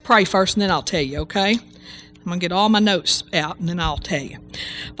pray first, and then I'll tell you, okay? I'm going to get all my notes out, and then I'll tell you.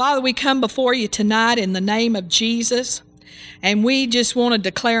 Father, we come before you tonight in the name of Jesus. And we just want to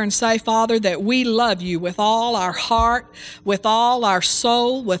declare and say, Father, that we love you with all our heart, with all our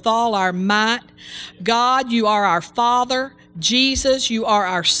soul, with all our might. God, you are our Father. Jesus, you are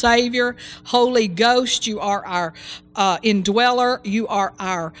our Savior. Holy Ghost, you are our indweller. You are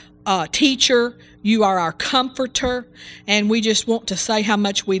our teacher. You are our comforter. And we just want to say how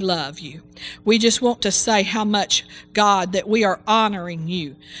much we love you. We just want to say how much, God, that we are honoring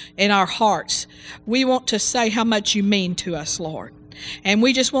you in our hearts. We want to say how much you mean to us, Lord. And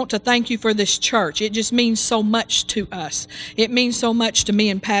we just want to thank you for this church. It just means so much to us. It means so much to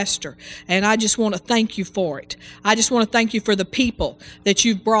me and Pastor. And I just want to thank you for it. I just want to thank you for the people that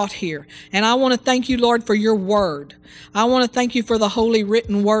you've brought here. And I want to thank you, Lord, for your word. I want to thank you for the holy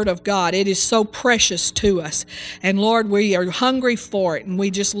written word of God. It is so precious to us. And Lord, we are hungry for it. And we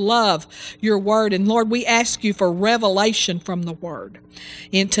just love your word. And Lord, we ask you for revelation from the word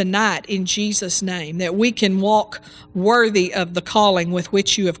tonight in Jesus' name, that we can walk worthy of the calling with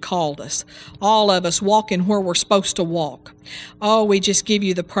which you have called us. All of us walking where we're supposed to walk. Oh, we just give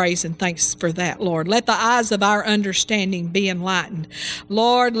you the praise and thanks for that, Lord. Let the eyes of our understanding be enlightened.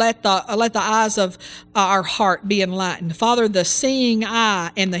 Lord, let the eyes of our heart be enlightened. Father, the seeing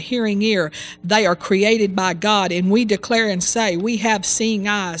eye and the hearing ear, they are created by God, and we declare and say we have seeing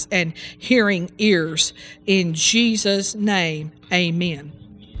eyes and hearing ears. In Jesus' name, amen.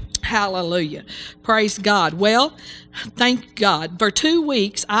 Hallelujah. Praise God. Well, thank God. For 2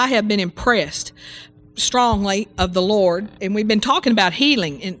 weeks, I have been impressed strongly of the Lord, and we've been talking about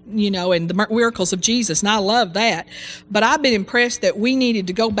healing and the miracles of Jesus, and I love that. But I've been impressed that we needed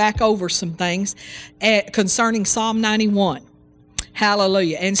to go back over some things concerning Psalm 91.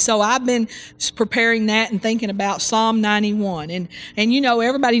 Hallelujah. And so I've been preparing that and thinking about Psalm 91. And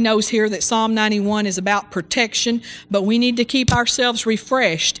everybody knows here that Psalm 91 is about protection, but we need to keep ourselves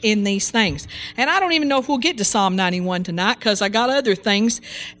refreshed in these things. And I don't even know if we'll get to Psalm 91 tonight, because I got other things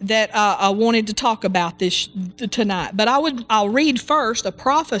that I wanted to talk about this tonight. But I'll read first a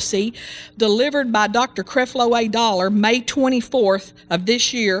prophecy delivered by Dr. Creflo A. Dollar, May 24th of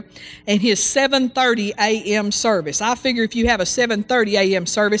this year, in his 7:30 a.m. service. I figure if you have a 7:30 a.m.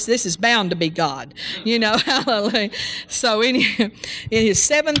 service, this is bound to be God, hallelujah. So in his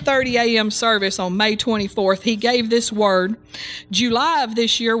 7:30 a.m. service on May 24th, he gave this word. July of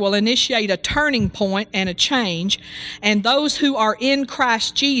this year will initiate a turning point and a change, and those who are in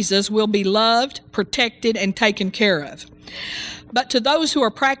Christ Jesus will be loved, protected, and taken care of. But to those who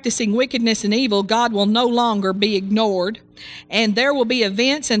are practicing wickedness and evil, God will no longer be ignored, and there will be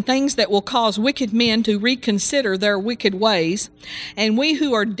events and things that will cause wicked men to reconsider their wicked ways. And we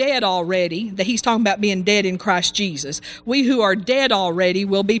who are dead already, that he's talking about being dead in Christ Jesus, we who are dead already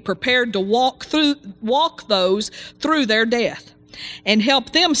will be prepared to walk those through their death and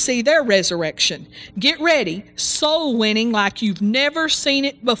help them see their resurrection. Get ready. Soul winning like you've never seen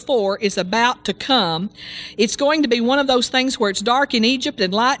it before is about to come. It's going to be one of those things where it's dark in Egypt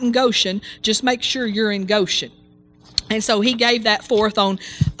and light in Goshen. Just make sure you're in Goshen. And so he gave that forth on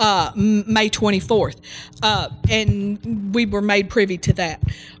May 24th. And we were made privy to that.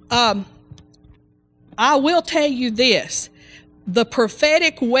 I will tell you this. The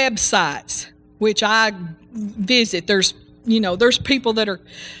prophetic websites, which I visit, there's people that are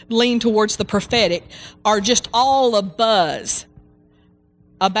lean towards the prophetic, are just all a buzz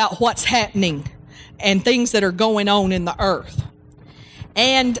about what's happening and things that are going on in the earth.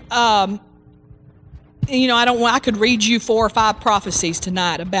 And, I could read you 4 or 5 prophecies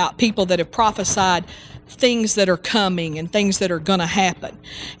tonight about people that have prophesied things that are coming and things that are going to happen.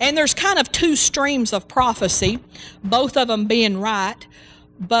 And there's kind of 2 streams of prophecy, both of them being right.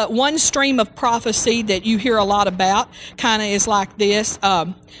 But one stream of prophecy that you hear a lot about kind of is like this.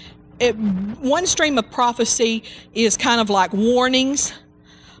 One stream of prophecy is kind of like warnings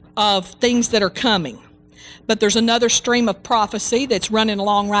of things that are coming. But there's another stream of prophecy that's running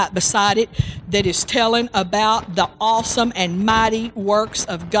along right beside it that is telling about the awesome and mighty works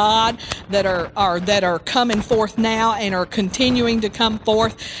of God that are coming forth now and are continuing to come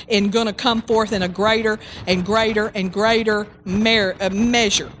forth and going to come forth in a greater and greater and greater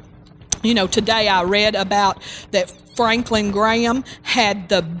measure. Today I read about that Franklin Graham had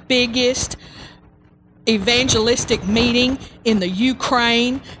the biggest evangelistic meeting in the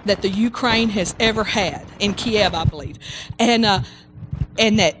Ukraine that the Ukraine has ever had, in Kiev, I believe. And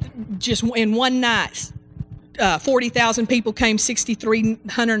that just in one night, 40,000 people came,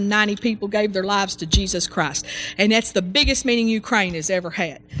 6,390 people gave their lives to Jesus Christ. And that's the biggest meeting Ukraine has ever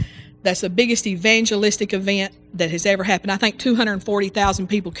had. That's the biggest evangelistic event that has ever happened. I think 240,000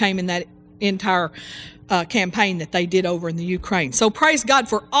 people came in that entire campaign that they did over in the Ukraine. So praise God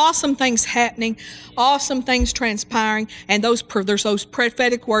for awesome things happening, awesome things transpiring, and those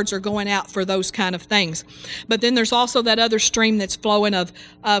prophetic words are going out for those kind of things. But then there's also that other stream that's flowing of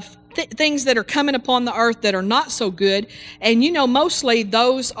things that are coming upon the earth that are not so good, and mostly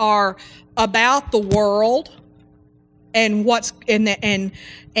those are about the world and what's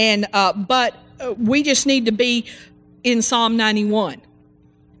but we just need to be in Psalm 91.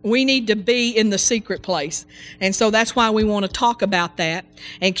 We need to be in the secret place. And so that's why we want to talk about that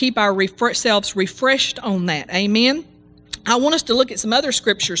and keep ourselves refreshed on that. Amen. I want us to look at some other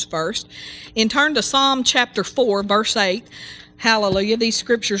scriptures first and turn to Psalm chapter 4, verse 8. Hallelujah. These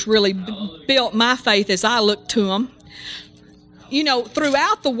scriptures really built my faith as I looked to them.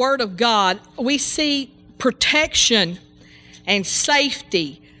 Throughout the Word of God, we see protection and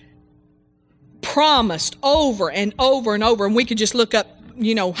safety promised over and over and over. And we could just look up,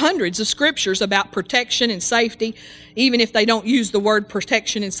 hundreds of scriptures about protection and safety. Even if they don't use the word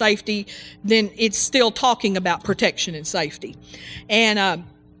protection and safety, then it's still talking about protection and safety. And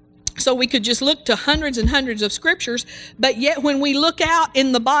so we could just look to hundreds and hundreds of scriptures, but yet when we look out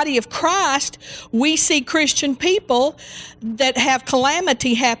in the body of Christ, we see Christian people that have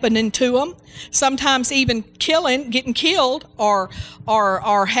calamity happening to them, sometimes even getting killed, or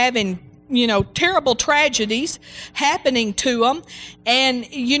having terrible tragedies happening to them. And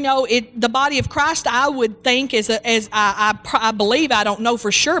the body of Christ, I would think, I believe, I don't know for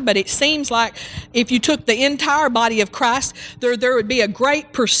sure, but it seems like if you took the entire body of Christ, there would be a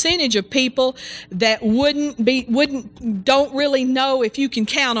great percentage of people that don't really know if you can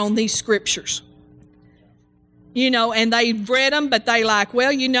count on these scriptures. And they've read them, but they like,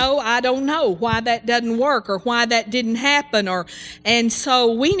 well, I don't know why that doesn't work or why that didn't happen. And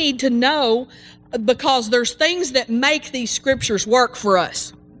so we need to know, because there's things that make these scriptures work for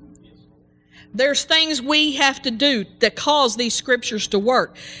us. There's things we have to do that cause these scriptures to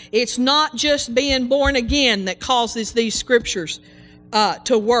work. It's not just being born again that causes these scriptures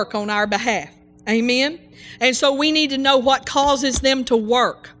to work on our behalf. Amen? And so we need to know what causes them to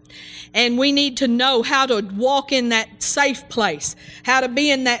work. And we need to know how to walk in that safe place, how to be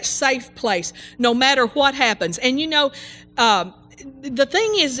in that safe place, no matter what happens. And the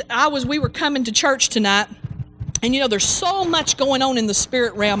thing is, we were coming to church tonight, and there's so much going on in the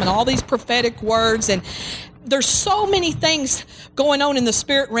spirit realm and all these prophetic words, and there's so many things going on in the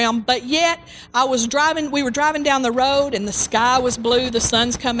spirit realm, but yet we were driving down the road, and the sky was blue, the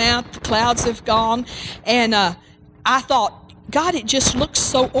sun's come out, the clouds have gone, and I thought, God, it just looks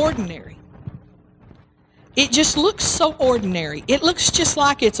so ordinary. It just looks so ordinary. It looks just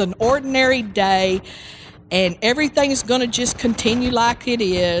like it's an ordinary day, and everything's going to just continue like it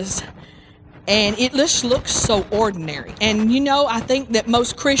is. And it just looks so ordinary. And I think that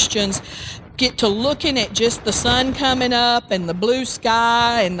most Christians get to looking at just the sun coming up and the blue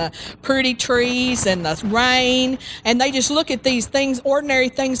sky and the pretty trees and the rain, and they just look at these things, ordinary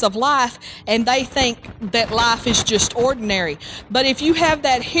things of life, and they think that life is just ordinary. But if you have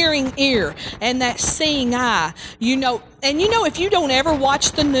that hearing ear and that seeing eye, if you don't ever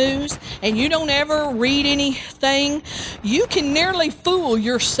watch the news and you don't ever read anything, you can nearly fool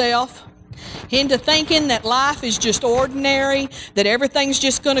yourself into thinking that life is just ordinary, that everything's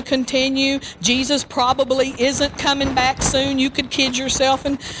just going to continue. Jesus probably isn't coming back soon. You could kid yourself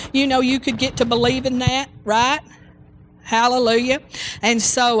and, you could get to believe in that, right? Hallelujah. And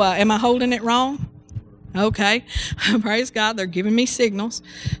so, am I holding it wrong? Okay. Praise God. They're giving me signals.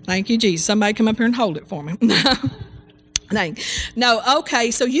 Thank you, Jesus. Somebody come up here and hold it for me. No.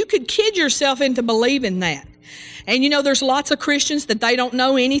 Okay. So you could kid yourself into believing that. And there's lots of Christians that they don't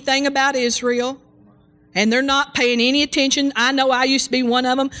know anything about Israel, and they're not paying any attention. I know I used to be one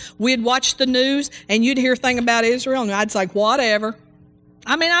of them. We'd watch the news, and you'd hear a thing about Israel, and I'd say, whatever.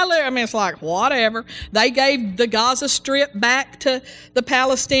 It's like, whatever. They gave the Gaza Strip back to the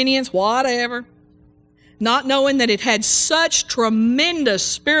Palestinians, whatever. Not knowing that it had such tremendous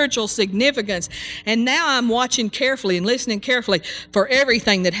spiritual significance. And now I'm watching carefully and listening carefully for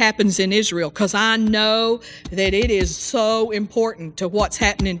everything that happens in Israel, because I know that it is so important to what's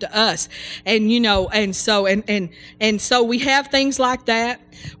happening to us. And so we have things like that.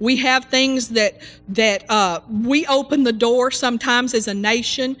 We have things that we open the door sometimes as a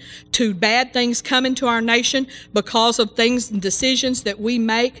nation to bad things coming to our nation because of things and decisions that we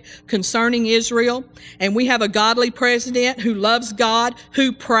make concerning Israel. And we have a godly president who loves God,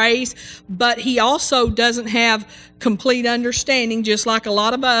 who prays, but he also doesn't have complete understanding, just like a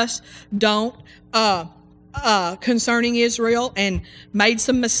lot of us don't, concerning Israel and made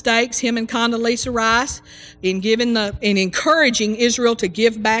some mistakes, him and Condoleezza Rice, in encouraging Israel to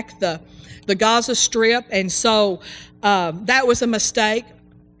give back the Gaza Strip. And so that was a mistake.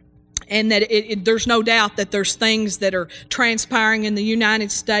 And that there's no doubt that there's things that are transpiring in the United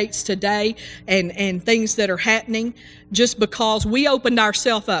States today and things that are happening just because we opened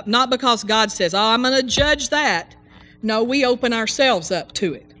ourselves up. Not because God says, oh, I'm going to judge that. No, we open ourselves up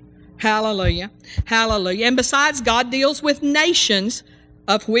to it. Hallelujah. Hallelujah. And besides, God deals with nations,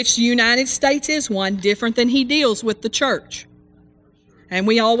 of which the United States is one, different than he deals with the church. And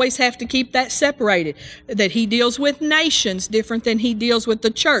we always have to keep that separated, that he deals with nations different than he deals with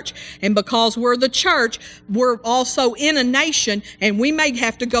the church. And because we're the church, we're also in a nation, and we may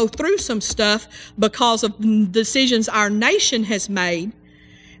have to go through some stuff because of decisions our nation has made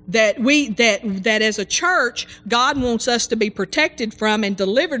that as a church, God wants us to be protected from and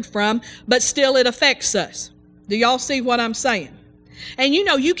delivered from, but still it affects us. Do y'all see what I'm saying? And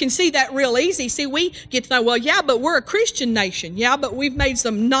you can see that real easy. See, we get to know, well, yeah, but we're a Christian nation. Yeah, but we've made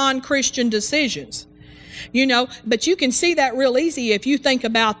some non-Christian decisions. But you can see that real easy if you think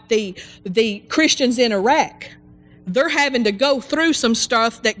about the Christians in Iraq. They're having to go through some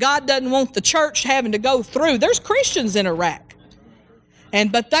stuff that God doesn't want the church having to go through. There's Christians in Iraq.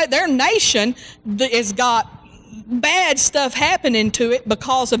 But their nation has got bad stuff happening to it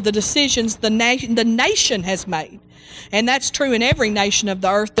because of the decisions the nation has made. And that's true in every nation of the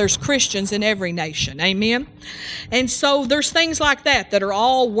earth. There's Christians in every nation. Amen? And so there's things like that are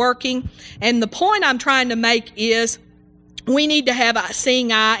all working. And the point I'm trying to make is we need to have a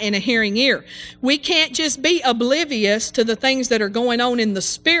seeing eye and a hearing ear. We can't just be oblivious to the things that are going on in the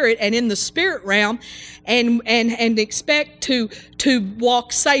spirit and in the spirit realm and expect to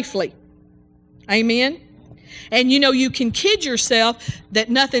walk safely. Amen? And you can kid yourself that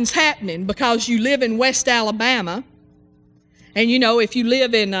nothing's happening because you live in West Alabama. And if you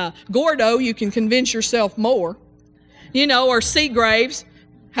live in Gordo, you can convince yourself more. Or Seagraves,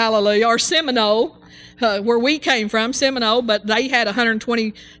 hallelujah, or Seminole, where we came from, Seminole, but they had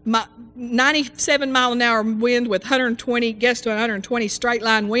 97 mile an hour wind with 120 straight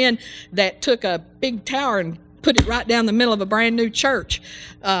line wind that took a big tower and put it right down the middle of a brand new church.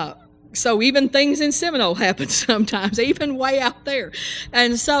 So even things in Seminole happen sometimes, even way out there.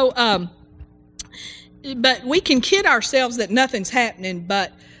 And so, but we can kid ourselves that nothing's happening,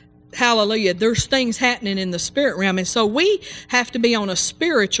 but hallelujah, there's things happening in the spirit realm. And so we have to be on a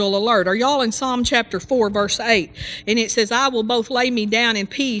spiritual alert. Are y'all in Psalm chapter 4, verse 8? And it says, I will both lay me down in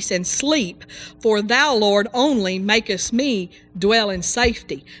peace and sleep, for thou, Lord, only makest me dwell in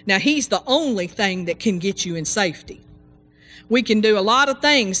safety. Now, he's the only thing that can get you in safety. We can do a lot of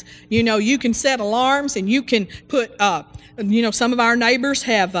things. You can set alarms, and you can put, some of our neighbors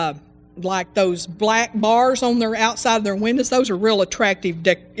have like those black bars on their outside of their windows. Those are real attractive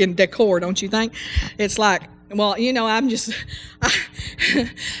in decor, don't you think? It's like, well, I'm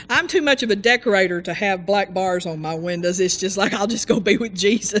too much of a decorator to have black bars on my windows. It's just like, I'll just go be with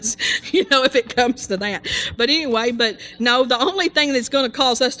Jesus, if it comes to that. But anyway, no, the only thing that's going to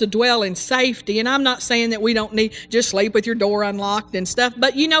cause us to dwell in safety, and I'm not saying that we don't need just sleep with your door unlocked and stuff,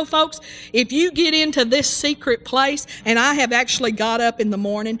 but folks, if you get into this secret place, and I have actually got up in the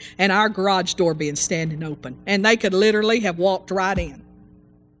morning and our garage door being standing open, and they could literally have walked right in.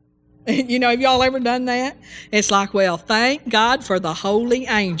 Have y'all ever done that? It's like, well, thank God for the holy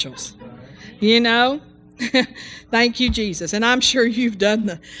angels. Thank you, Jesus. And I'm sure you've done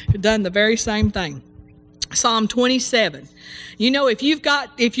the very same thing. Psalm 27.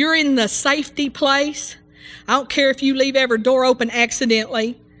 If you're in the safety place, I don't care if you leave every door open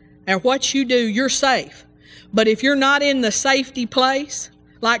accidentally or what you do, you're safe. But if you're not in the safety place,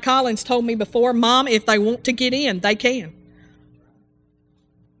 like Collins told me before, Mom, if they want to get in, they can.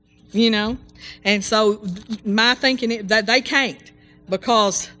 And so my thinking is that they can't,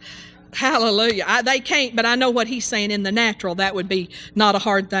 because hallelujah, they can't, but I know what he's saying in the natural, that would be not a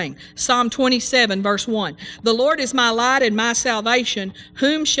hard thing. Psalm 27, verse 1. The Lord is my light and my salvation.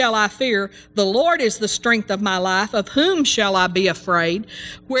 Whom shall I fear? The Lord is the strength of my life. Of whom shall I be afraid?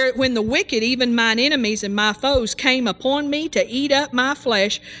 When the wicked, even mine enemies and my foes, came upon me to eat up my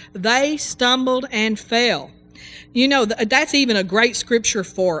flesh, they stumbled and fell. That's even a great scripture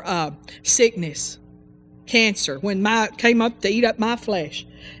for sickness, cancer. When came up to eat up my flesh,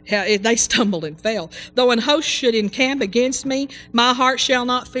 they stumbled and fell. Though an host should encamp against me, my heart shall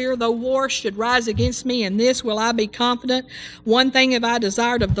not fear. Though war should rise against me, in this will I be confident. One thing have I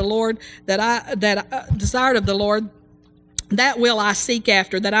desired of the Lord, That will I seek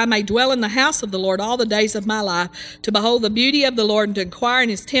after, that I may dwell in the house of the Lord all the days of my life, to behold the beauty of the Lord and to inquire in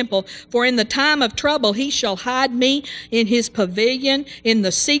his temple. For in the time of trouble he shall hide me in his pavilion. In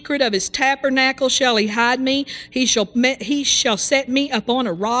the secret of his tabernacle shall he hide me. He shall set me upon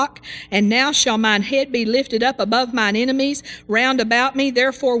a rock. And now shall mine head be lifted up above mine enemies round about me.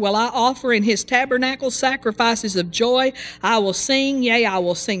 Therefore will I offer in his tabernacle sacrifices of joy. I will sing, yea, I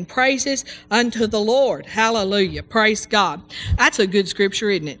will sing praises unto the Lord. Hallelujah. Praise God. That's a good scripture,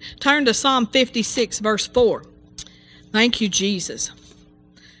 isn't it? Turn to Psalm 56, verse 4. Thank you, Jesus.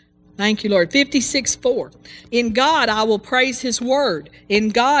 Thank you, Lord. 56:4. In God I will praise his word. In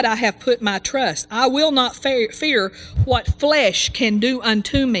God I have put my trust. I will not fear what flesh can do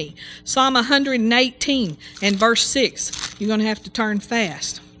unto me. Psalm 118 and verse 6. You're going to have to turn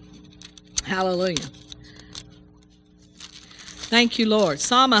fast. Hallelujah. Thank you, Lord.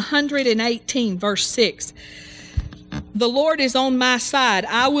 Psalm 118, verse 6. The Lord is on my side.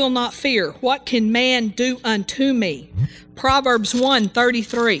 I will not fear. What can man do unto me? Proverbs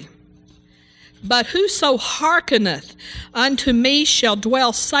 1:33. But whoso hearkeneth unto me shall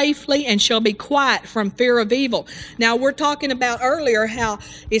dwell safely and shall be quiet from fear of evil. Now, we're talking about earlier how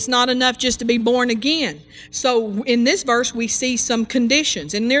it's not enough just to be born again. So in this verse, we see some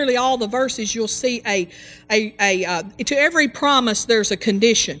conditions. In nearly all the verses, you'll see to every promise, there's a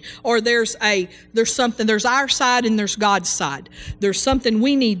condition, or there's something. There's our side and there's God's side. There's something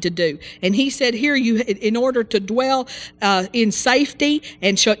we need to do. And he said here, in order to dwell in safety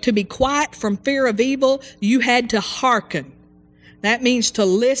and to be quiet from fear of evil, you had to hearken. That means to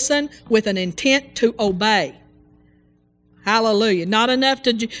listen with an intent to obey. Hallelujah. Not enough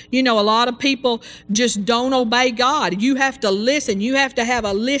to, a lot of people just don't obey God. You have to listen. You have to have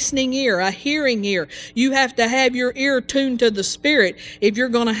a listening ear, a hearing ear. You have to have your ear tuned to the Spirit if you're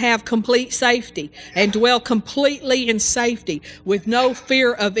going to have complete safety and dwell completely in safety with no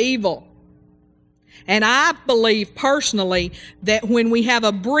fear of evil. And I believe personally that when we have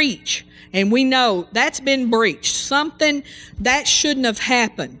a breach and we know that's been breached, something that shouldn't have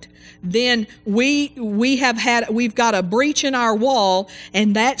happened, then we've got a breach in our wall,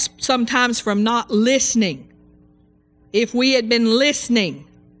 and that's sometimes from not listening. If we had been listening,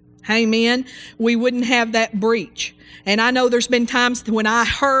 amen, we wouldn't have that breach. And I know there's been times when I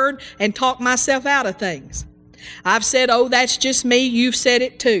heard and talked myself out of things. I've said, oh, that's just me. You've said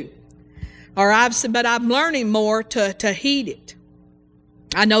it too. But I'm learning more to heed it.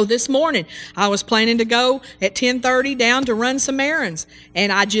 I know this morning I was planning to go at 10:30 down to run some errands, and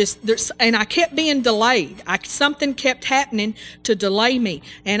I kept being delayed. Something kept happening to delay me,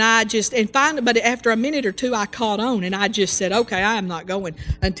 but after a minute or two I caught on, and I just said, okay, I am not going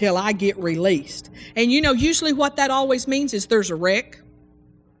until I get released. And usually what that always means is there's a wreck.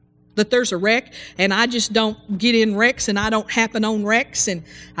 That there's a wreck, and I just don't get in wrecks, and I don't happen on wrecks, and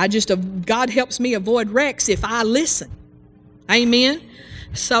God helps me avoid wrecks if I listen. Amen.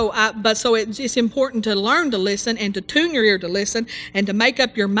 So it's important to learn to listen and to tune your ear to listen and to make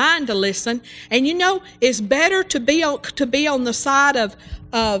up your mind to listen. And it's better to be on the side of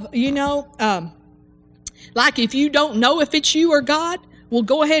like if you don't know if it's you or God, well,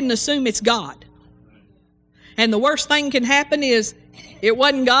 go ahead and assume it's God. And the worst thing can happen is it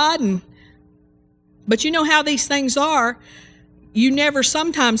wasn't God. But you know how these things are. You never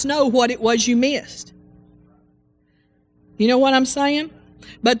sometimes know what it was you missed. You know what I'm saying?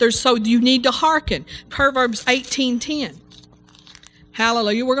 So you need to hearken. Proverbs 18:10.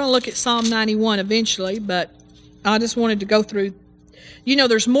 Hallelujah. We're going to look at Psalm 91 eventually, but I just wanted to go through.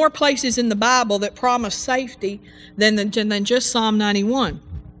 There's more places in the Bible that promise safety than just Psalm 91.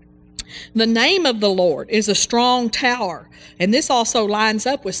 The name of the Lord is a strong tower. And this also lines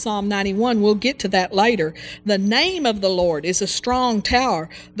up with Psalm 91. We'll get to that later. The name of the Lord is a strong tower.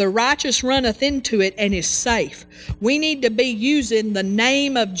 The righteous runneth into it and is safe. We need to be using the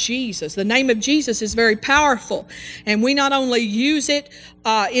name of Jesus. The name of Jesus is very powerful. And we not only use it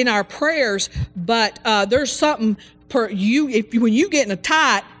in our prayers, but there's something when you get in a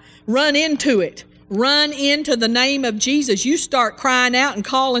tight, run into it. Run into the name of Jesus. You start crying out and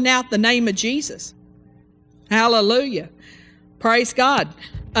calling out the name of Jesus. Hallelujah. Praise God.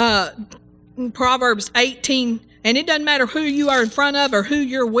 Proverbs 18, and it doesn't matter who you are in front of or who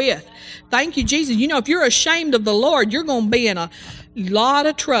you're with. Thank you, Jesus. If you're ashamed of the Lord, you're going to be in a lot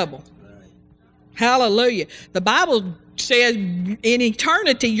of trouble. Hallelujah. The Bible says in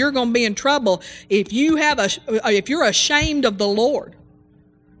eternity you're going to be in trouble if you're ashamed of the Lord.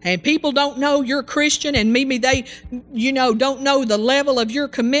 And people don't know you're Christian, and maybe they, don't know the level of your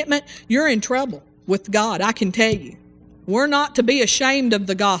commitment, you're in trouble with God, I can tell you. We're not to be ashamed of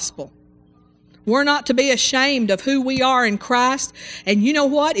the gospel. We're not to be ashamed of who we are in Christ. And you know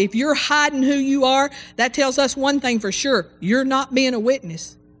what? If you're hiding who you are, that tells us one thing for sure. You're not being a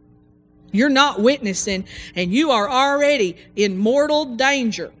witness. You're not witnessing, and you are already in mortal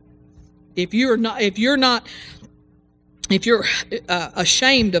danger if you're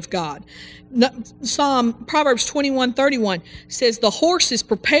ashamed of God. Proverbs 21:31 says, the horse is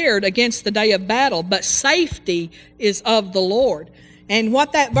prepared against the day of battle, but safety is of the Lord. And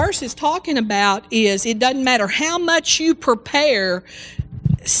what that verse is talking about is it doesn't matter how much you prepare,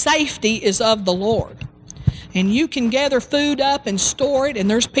 safety is of the Lord. And you can gather food up and store it,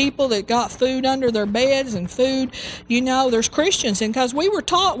 and there's people that got food under their beds and food, there's Christians, and because we were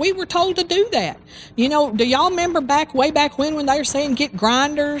told to do that. Do y'all remember way back when they were saying get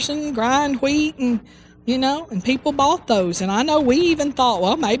grinders and grind wheat and people bought those. And I know we even thought,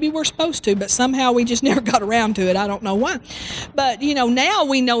 well, maybe we're supposed to, but somehow we just never got around to it. I don't know why. But, now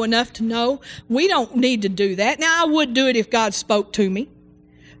we know enough to know we don't need to do that. Now, I would do it if God spoke to me.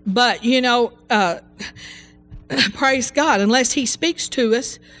 But, praise God, unless He speaks to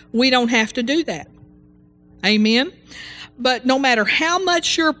us, we don't have to do that. Amen? But no matter how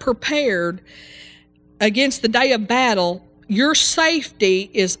much you're prepared against the day of battle, your safety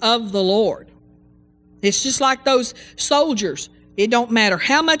is of the Lord. It's just like those soldiers. It don't matter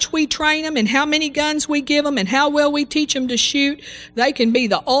how much we train them and how many guns we give them and how well we teach them to shoot. They can be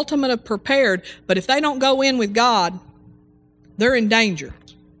the ultimate of prepared, but if they don't go in with God, they're in danger.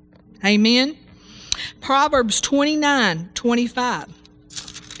 Amen? Proverbs 29:25.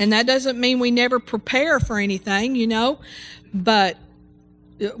 And that doesn't mean we never prepare for anything, but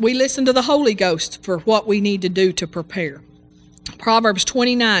we listen to the Holy Ghost for what we need to do to prepare. Proverbs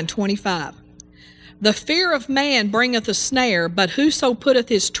 29:25. The fear of man bringeth a snare, but whoso putteth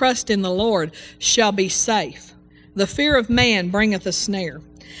his trust in the Lord shall be safe. The fear of man bringeth a snare.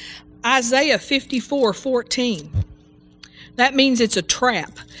 Isaiah 54:14. That means it's a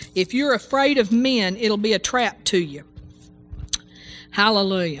trap. If you're afraid of men, it'll be a trap to you.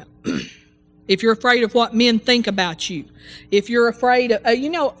 Hallelujah. If you're afraid of what men think about you, if you're afraid of,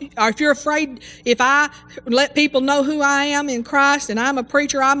 if I let people know who I am in Christ and I'm a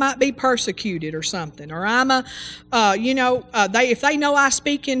preacher, I might be persecuted or something. Or if they know I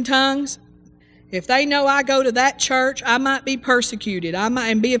speak in tongues, if they know I go to that church, I might be persecuted. I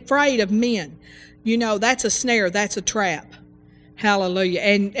might be afraid of men. That's a snare. That's a trap. Hallelujah.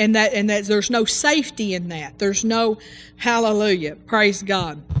 And that there's no safety in that. There's no, hallelujah. Praise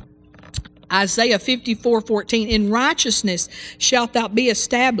God. Isaiah 54:14. In righteousness shalt thou be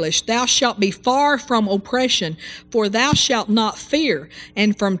established. Thou shalt be far from oppression, for thou shalt not fear,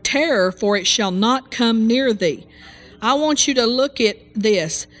 and from terror, for it shall not come near thee. I want you to look at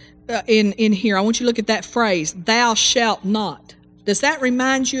this in here. I want you to look at that phrase, thou shalt not. Does that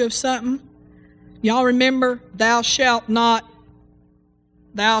remind you of something? Y'all remember, thou shalt not.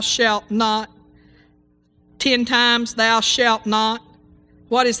 Thou shalt not. 10 times, thou shalt not.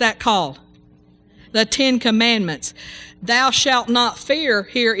 What is that called? The 10 Commandments. Thou shalt not fear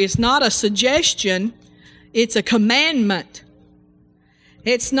here is not a suggestion. It's a commandment.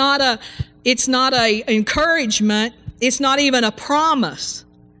 It's not a encouragement. It's not even a promise.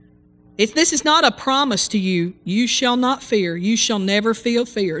 This is not a promise to you. You shall not fear. You shall never feel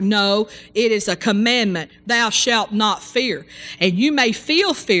fear. No, it is a commandment. Thou shalt not fear. And you may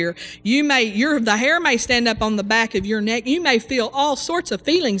feel fear. The hair may stand up on the back of your neck. You may feel all sorts of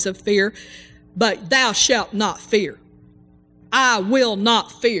feelings of fear, but thou shalt not fear. I will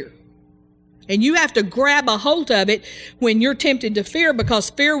not fear. And you have to grab a hold of it when you're tempted to fear, because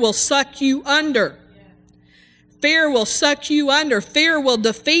fear will suck you under. Fear will suck you under. Fear will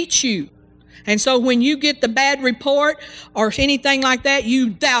defeat you. And so when you get the bad report or anything like that,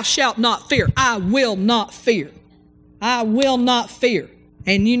 thou shalt not fear. I will not fear. I will not fear.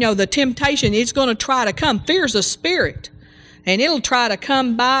 And the temptation, it's going to try to come. Fear's a spirit. And it'll try to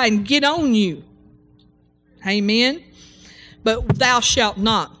come by and get on you. Amen. But thou shalt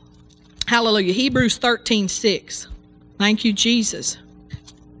not. Hallelujah. Hebrews 13:6. Thank you, Jesus.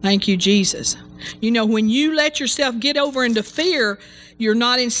 Thank you, Jesus. When you let yourself get over into fear, you're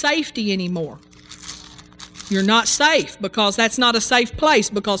not in safety anymore. You're not safe, because that's not a safe place,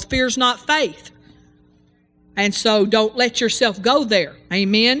 because fear's not faith. And so don't let yourself go there.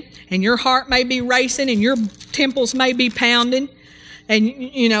 Amen. And your heart may be racing and your temples may be pounding.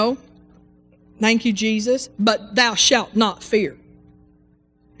 And, thank you, Jesus. But thou shalt not fear.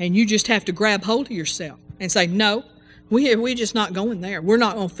 And you just have to grab hold of yourself and say, no, we're just not going there. We're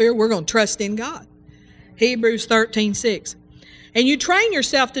not going to fear. We're going to trust in God. Hebrews 13:6. And you train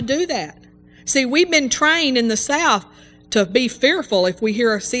yourself to do that. See, we've been trained in the South to be fearful if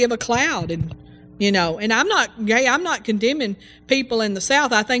we see of a cloud. And You know, and I'm not condemning people in the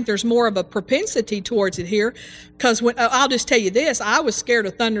South. I think there's more of a propensity towards it here, because I'll just tell you this: I was scared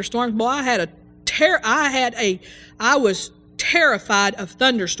of thunderstorms. Boy, I was terrified of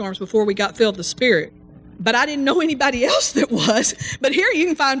thunderstorms before we got filled with the Spirit. But I didn't know anybody else that was. But here you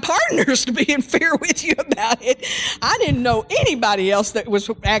can find partners to be in fear with you about it. I didn't know anybody else that was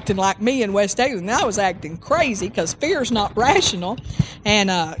acting like me in West Texas, and I was acting crazy because fear's not rational.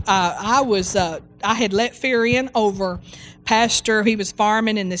 And I had let fear in over Pastor. He was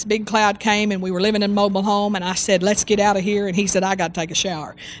farming, and this big cloud came, and we were living in a mobile home, and I said, let's get out of here. And he said, I got to take a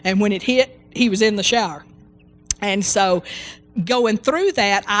shower. And when it hit, he was in the shower. And so going through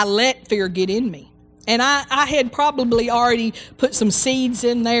that, I let fear get in me. And I had probably already put some seeds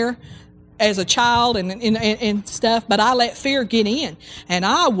in there as a child and stuff, but I let fear get in. And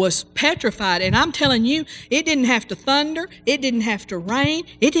I was petrified. And I'm telling you, it didn't have to thunder. It didn't have to rain.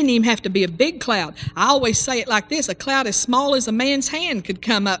 It didn't even have to be a big cloud. I always say it like this: a cloud as small as a man's hand could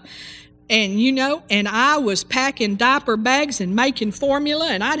come up. And, you know, and I was packing diaper bags and making formula,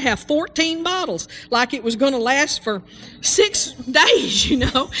 and I'd have 14 bottles like it was going to last for 6 days, you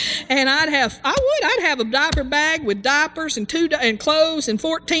know. And I'd have a diaper bag with diapers and clothes and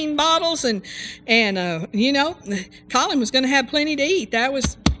 14 bottles, and you know, Colin was going to have plenty to eat. That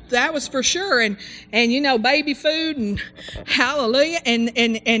was for sure. And you know, baby food, and hallelujah. And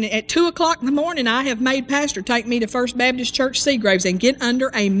at 2:00 in the morning, I have made Pastor take me to First Baptist Church Seagraves and get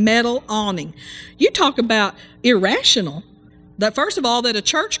under a metal awning. You talk about irrational. That first of all, that a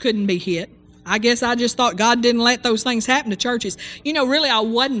church couldn't be hit. I guess I just thought God didn't let those things happen to churches. You know, really, I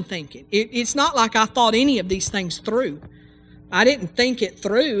wasn't thinking. It's not like I thought any of these things through. I didn't think it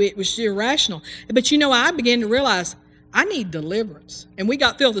through. It was irrational. But you know, I began to realize I need deliverance. And we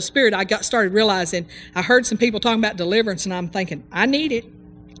got filled with the Spirit. Started realizing, I heard some people talking about deliverance, and I'm thinking, I need it.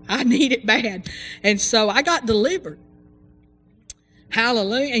 I need it bad. And so I got delivered.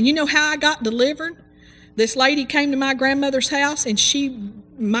 Hallelujah. And you know how I got delivered? This lady came to my grandmother's house, and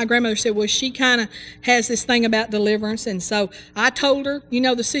my grandmother said, well, she kind of has this thing about deliverance. And so I told her, you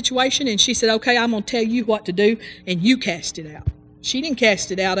know, the situation, and she said, okay, I'm going to tell you what to do, and you cast it out. She didn't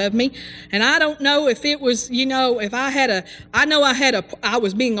cast it out of me. And I don't know if it was, you know, if I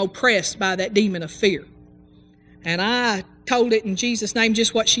was being oppressed by that demon of fear. And I told it in Jesus' name,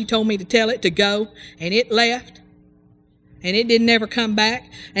 just what she told me to tell it to go. And it left. And it didn't ever come back.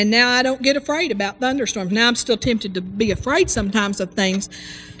 And now I don't get afraid about thunderstorms. Now I'm still tempted to be afraid sometimes of things.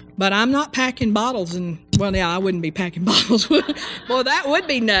 But I'm not packing bottles. And, well, yeah, I wouldn't be packing bottles. Well, that would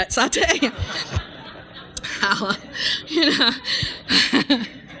be nuts, I tell you. You know,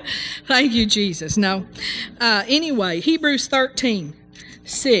 thank you, Jesus. No. Anyway, Hebrews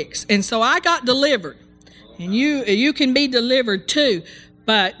 13:6. And so I got delivered. And you can be delivered too.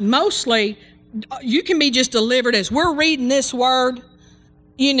 But mostly, you can be just delivered as we're reading this word.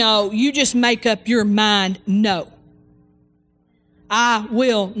 You know, you just make up your mind, no. I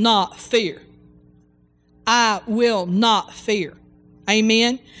will not fear. I will not fear.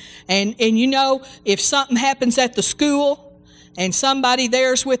 Amen. And you know, if something happens at the school and somebody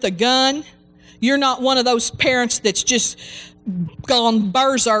there's with a gun, you're not one of those parents that's just gone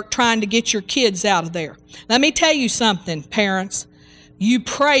berserk trying to get your kids out of there. Let me tell you something, parents. You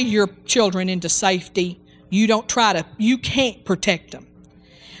pray your children into safety. You can't protect them.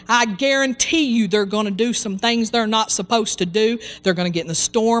 I guarantee you they're going to do some things they're not supposed to do. They're going to get in the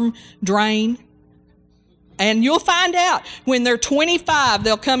storm drain. And you'll find out when they're 25,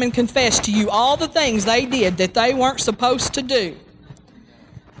 they'll come and confess to you all the things they did that they weren't supposed to do.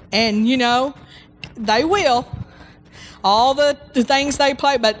 And, you know, they will. All the things they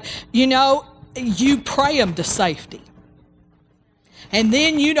play. But, you know, you pray them to safety. And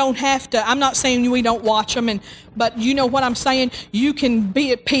then you don't have to, I'm not saying we don't watch them, but you know what I'm saying? You can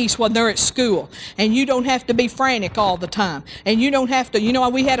be at peace when they're at school. And you don't have to be frantic all the time. And you don't have to, you know,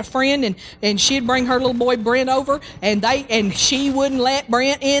 we had a friend and she'd bring her little boy Brent over and she wouldn't let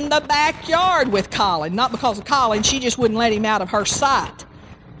Brent in the backyard with Colin. Not because of Colin, she just wouldn't let him out of her sight.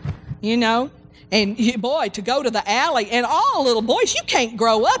 You know? And boy, to go to the alley, and all little boys, you can't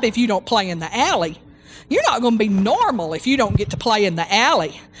grow up if you don't play in the alley. You're not going to be normal if you don't get to play in the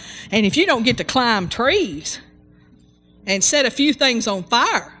alley. And if you don't get to climb trees and set a few things on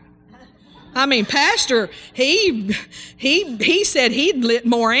fire. I mean, Pastor, he said he'd lit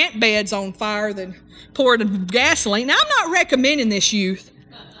more ant beds on fire than poured gasoline. Now, I'm not recommending this, youth.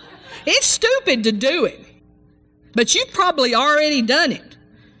 It's stupid to do it. But you've probably already done it.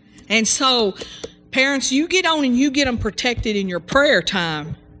 And so, parents, you get on and you get them protected in your prayer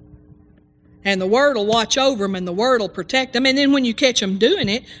time. And the Word will watch over them, and the Word will protect them. And then when you catch them doing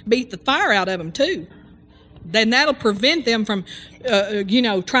it, beat the fire out of them too. Then that'll prevent them from,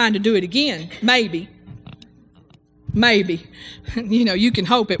 trying to do it again. Maybe. You can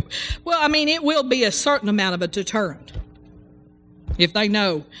hope it. Well, I mean, it will be a certain amount of a deterrent. If they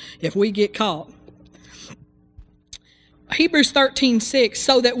know, if we get caught. Hebrews 13:6,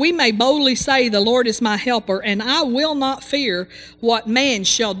 so that we may boldly say, the Lord is my helper, and I will not fear what man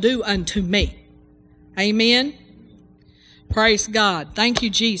shall do unto me. Amen. Praise God. Thank you,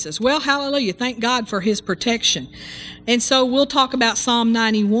 Jesus. Well, hallelujah. Thank God for his protection. And so we'll talk about Psalm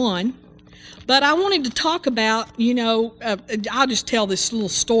 91. But I wanted to talk about, I'll just tell this little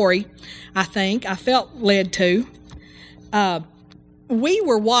story, I think. I felt led to. We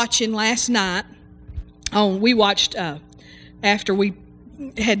were watching last night. We watched, after we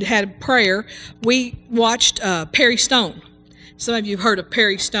had prayer, we watched Perry Stone. Some of you have heard of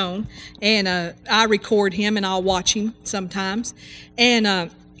Perry Stone, and I record him, and I'll watch him sometimes.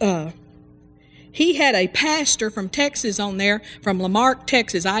 And he had a pastor from Texas on there, from Lamarck,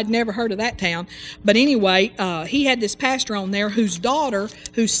 Texas. I'd never heard of that town. But anyway, he had this pastor on there whose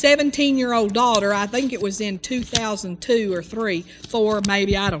 17-year-old daughter, I think it was in 2002 or 4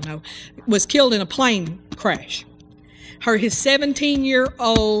 maybe, I don't know, was killed in a plane crash. His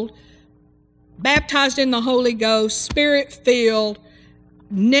 17-year-old, baptized in the Holy Ghost, Spirit-filled,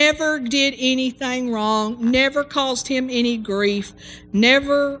 never did anything wrong, never caused him any grief,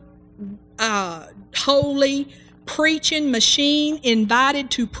 never holy preaching machine,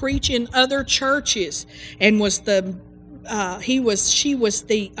 invited to preach in other churches, and she was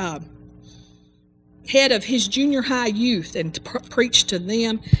the head of his junior high youth, and preached to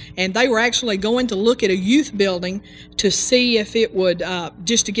them. And they were actually going to look at a youth building to see if it would,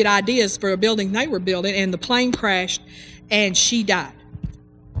 just to get ideas for a building they were building, and the plane crashed and she died.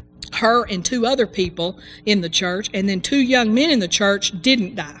 Her and 2 other people in the church, and then 2 young men in the church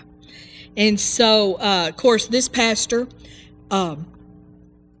didn't die. And so, of course, this pastor,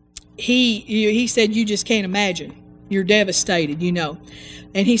 he said, you just can't imagine. You're devastated,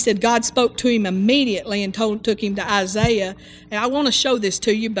 And he said God spoke to him immediately and took him to Isaiah. And I want to show this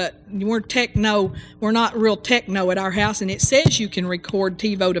to you, but we're not real techno at our house, and it says you can record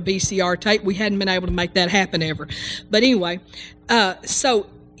TiVo to VCR tape. We hadn't been able to make that happen ever. But anyway,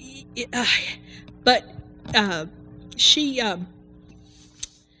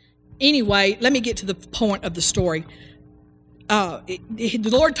 anyway, let me get to the point of the story. The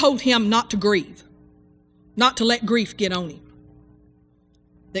Lord told him not to grieve, not to let grief get on him.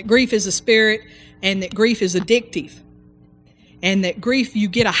 That grief is a spirit, and that grief is addictive, and that grief, you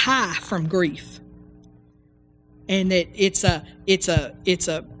get a high from grief, and that it's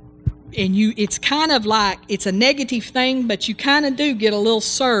kind of like, it's a negative thing, but you kind of do get a little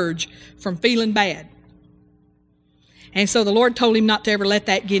surge from feeling bad. And so the Lord told him not to ever let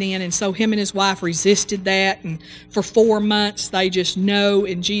that get in. And so him and his wife resisted that. And for 4 months, they just know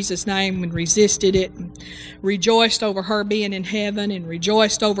in Jesus' name and resisted it. And rejoiced over her being in heaven, and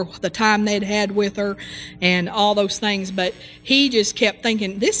rejoiced over the time they'd had with her and all those things. But he just kept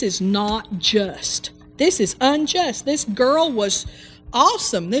thinking, this is not just. This is unjust. This girl was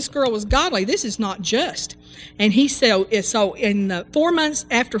awesome. This girl was godly. This is not just. And he said, so in the 4 months,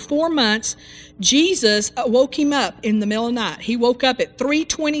 after 4 months, Jesus woke him up in the middle of the night. He woke up at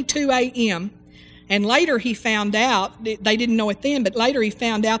 3:22 a.m. And later he found out, they didn't know it then, but later he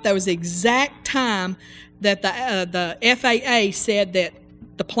found out that was the exact time that the FAA said that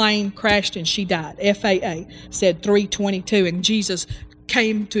the plane crashed and she died. FAA said 3:22, and Jesus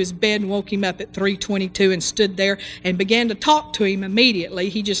came to his bed and woke him up at 3:22 and stood there and began to talk to him immediately.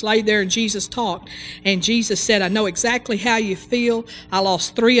 He just laid there and Jesus talked. And Jesus said, I know exactly how you feel. I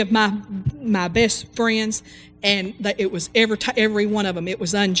lost 3 of my best friends, and it was every one of them. It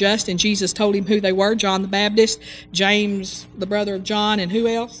was unjust. And Jesus told him who they were: John the Baptist, James, the brother of John, and who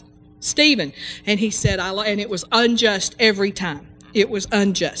else? Stephen. And he said, and it was unjust every time. It was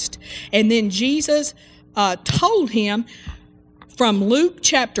unjust. And then Jesus told him, from Luke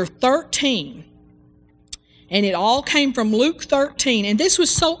chapter 13, and it all came from Luke 13, and this was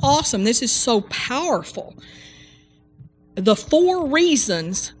so awesome, this is so powerful. The 4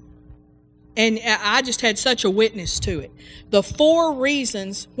 reasons, and I just had such a witness to it, the 4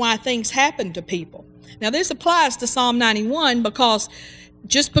 reasons why things happen to people. Now this applies to Psalm 91, because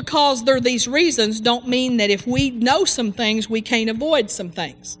just because there are these reasons don't mean that if we know some things, we can't avoid some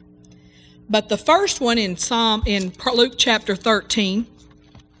things. But the first one in Luke chapter 13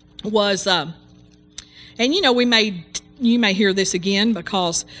 was, and you may hear this again,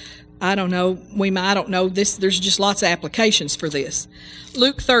 because I don't know. I don't know. There's just lots of applications for this.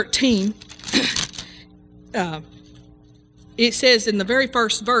 Luke 13, it says in the very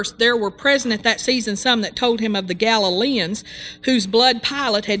first verse, there were present at that season some that told him of the Galileans, whose blood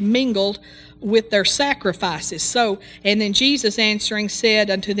Pilate had mingled with their sacrifices. So, and then Jesus answering said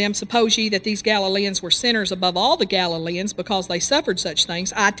unto them, suppose ye that these Galileans were sinners above all the Galileans, because they suffered such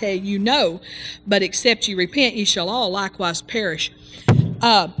things? I tell you, no. But except ye repent, ye shall all likewise perish.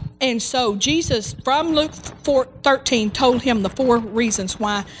 And so Jesus, from Luke 13, told him the 4 reasons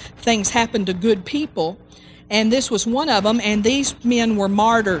why things happen to good people. And this was one of them. And these men were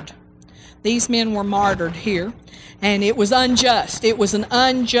martyred. These men were martyred here. And it was unjust. It was an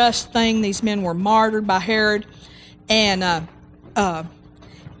unjust thing. These men were martyred by Herod. And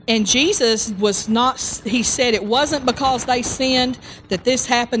Jesus was not, he said it wasn't because they sinned that this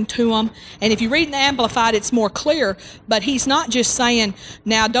happened to them. And if you read in the Amplified, it's more clear. But he's not just saying,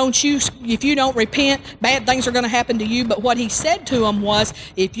 now if you don't repent, bad things are going to happen to you. But what he said to them was,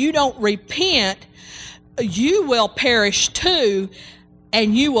 if you don't repent, you will perish too,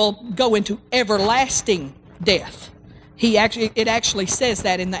 and you will go into everlasting death. It actually says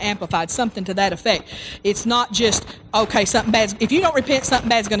that in the Amplified, something to that effect. It's not just, okay, something bad. If you don't repent, something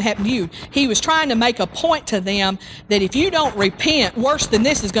bad's going to happen to you. He was trying to make a point to them that if you don't repent, worse than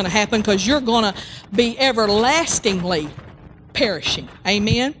this is going to happen, because you're going to be everlastingly perishing.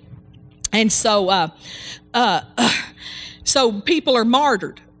 Amen? And so, so people are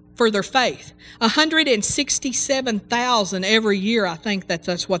martyred for their faith. 167,000 every year, I think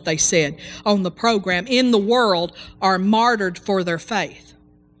that's what they said on the program, in the world are martyred for their faith.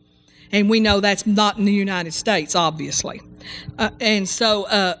 And we know that's not in the United States, obviously. And so,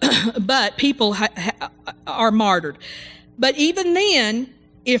 but people are martyred. But even then,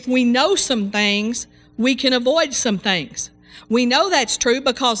 if we know some things, we can avoid some things. We know that's true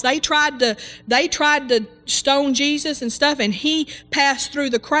because they tried to stone Jesus and stuff, and he passed through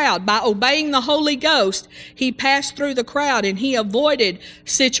the crowd. By obeying the Holy Ghost, he passed through the crowd and he avoided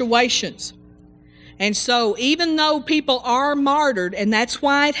situations. And so even though people are martyred, and that's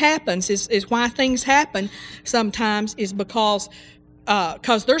why it happens, is why things happen sometimes, is because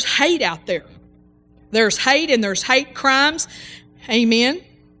there's hate out there. There's hate, and there's hate crimes. Amen.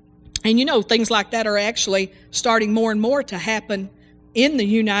 And you know, things like that are actually starting more and more to happen in the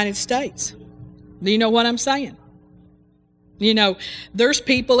United States. Do you know what I'm saying? You know, there's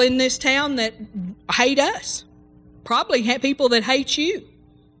people in this town that hate us. Probably people that hate you.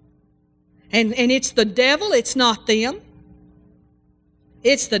 And it's the devil, it's not them.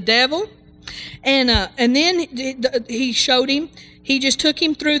 It's the devil. And then he showed him, he just took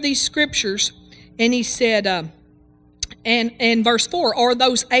him through these scriptures, and he said, and verse 4, or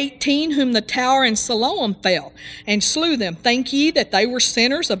those 18 whom the tower in Siloam fell and slew them, think ye that they were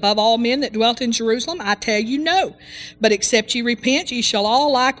sinners above all men that dwelt in Jerusalem? I tell you, no. But except ye repent, ye shall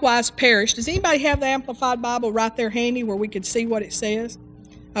all likewise perish. Does anybody have the Amplified Bible right there handy where we could see what it says?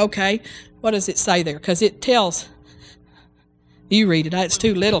 Okay. What does it say there? Because it tells. You read it. It's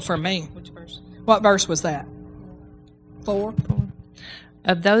too little for me. Which verse? What verse was that? 4?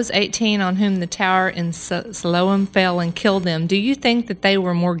 Of those 18 on whom the tower in Siloam fell and killed them, do you think that they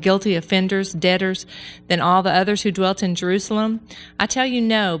were more guilty offenders, debtors, than all the others who dwelt in Jerusalem? I tell you,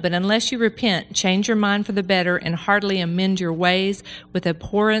 no, but unless you repent, change your mind for the better, and heartily amend your ways with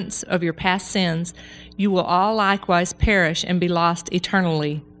abhorrence of your past sins, you will all likewise perish and be lost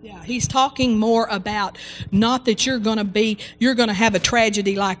eternally. Yeah, he's talking more about not that you're going to have a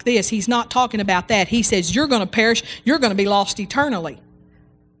tragedy like this. He's not talking about that. He says you're going to perish, you're going to be lost eternally.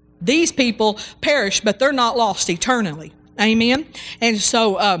 These people perish, but they're not lost eternally. Amen? And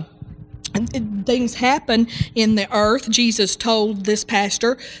so things happen in the earth, Jesus told this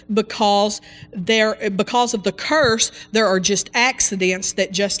pastor, because of the curse, there are just accidents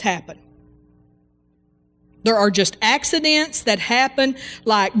that just happen. There are just accidents that happen,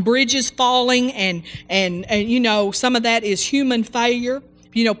 like bridges falling, and you know, some of that is human failure.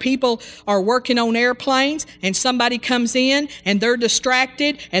 You know, people are working on airplanes and somebody comes in and they're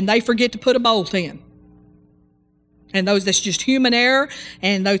distracted and they forget to put a bolt in. And that's just human error,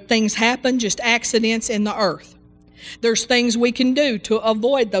 and those things happen, just accidents in the earth. There's things we can do to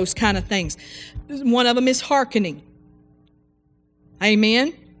avoid those kind of things. One of them is hearkening.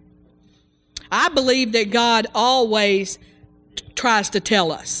 Amen? I believe that God always tries to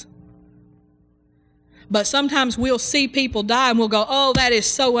tell us. But sometimes we'll see people die and we'll go, oh, that is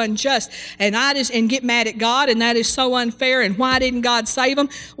so unjust. And get mad at God, and that is so unfair, and why didn't God save them?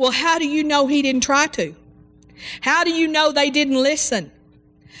 Well, how do you know he didn't try to? How do you know they didn't listen?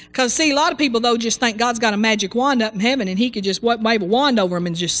 Because, see, a lot of people, though, just think God's got a magic wand up in heaven and he could just wave a wand over them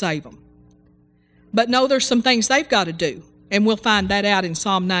and just save them. But no, there's some things they've got to do. And we'll find that out in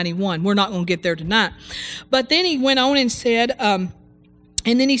Psalm 91. We're not going to get there tonight. But then he went on and said, and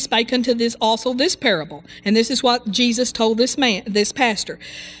then he spake unto this parable. And this is what Jesus told this pastor.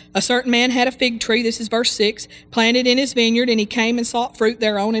 A certain man had a fig tree, this is verse 6, planted in his vineyard, and he came and sought fruit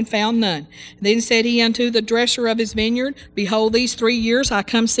thereon and found none. Then said he unto the dresser of his vineyard, Behold, these 3 years I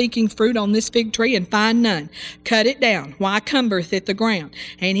come seeking fruit on this fig tree, and find none. Cut it down, why cumbereth it the ground?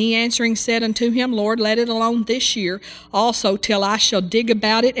 And he answering said unto him, Lord, let it alone this year also, till I shall dig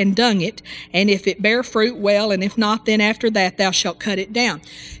about it and dung it, and if it bear fruit, well, and if not, then after that thou shalt cut it down.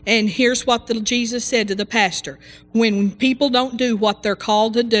 And here's what Jesus said to the pastor. When people don't do what they're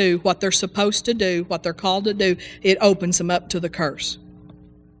called to do, what they're supposed to do, what they're called to do, it opens them up to the curse.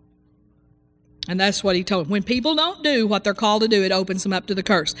 And that's what he told him. When people don't do what they're called to do, it opens them up to the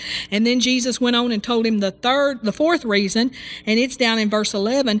curse. And then Jesus went on and told him the fourth reason, and it's down in verse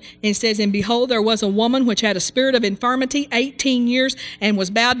 11, and it says, And behold, there was a woman which had a spirit of infirmity 18 years, and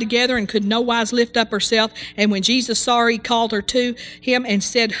was bowed together, and could no wise lift up herself. And when Jesus saw her, he called her to him, and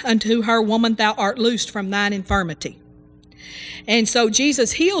said unto her, Woman, thou art loosed from thine infirmity. And so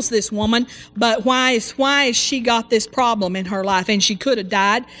Jesus heals this woman, but why is she got this problem in her life? And she could have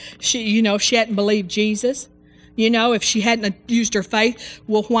died, if she hadn't believed Jesus. If she hadn't used her faith.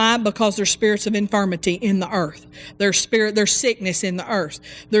 Well, why? Because there's spirits of infirmity in the earth. There's sickness in the earth.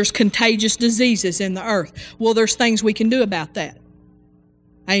 There's contagious diseases in the earth. Well, there's things we can do about that.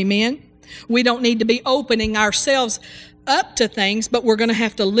 Amen? We don't need to be opening ourselves up to things, but we're going to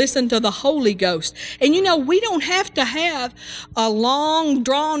have to listen to the Holy Ghost. And we don't have to have a long,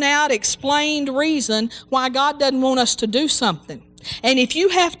 drawn-out, explained reason why God doesn't want us to do something. And if you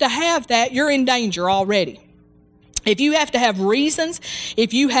have to have that, you're in danger already. If you have to have reasons, if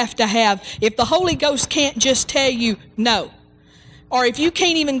the Holy Ghost can't just tell you no, or if you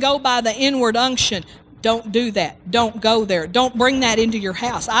can't even go by the inward unction, don't do that. Don't go there. Don't bring that into your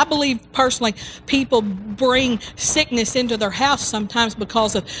house. I believe personally people bring sickness into their house sometimes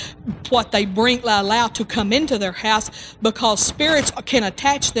because of what they allow to come into their house, because spirits can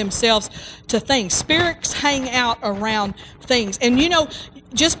attach themselves to things. Spirits hang out around things. And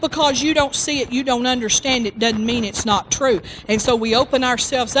just because you don't see it, you don't understand it, doesn't mean it's not true. And so we open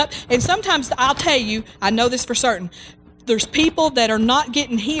ourselves up. And sometimes, I'll tell you, I know this for certain, there's people that are not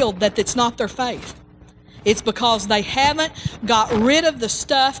getting healed that it's not their faith. It's because they haven't got rid of the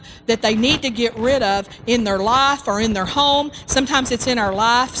stuff that they need to get rid of in their life or in their home. Sometimes it's in our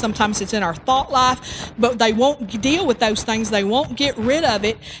life, sometimes it's in our thought life, but they won't deal with those things. They won't get rid of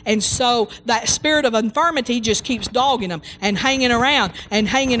it. And so that spirit of infirmity just keeps dogging them and hanging around,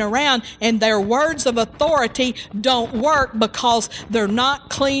 and their words of authority don't work because they're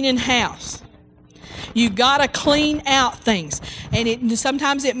not cleaning house. You got to clean out things. And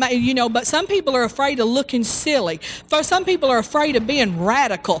sometimes it may, but some people are afraid of looking silly. Some people are afraid of being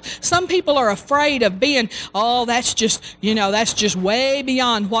radical. Some people are afraid of being, that's just way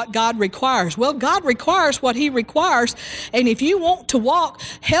beyond what God requires. Well, God requires what He requires. And if you want to walk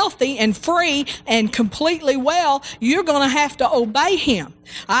healthy and free and completely well, you're going to have to obey Him.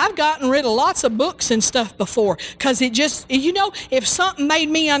 I've gotten rid of lots of books and stuff before because it just, if something made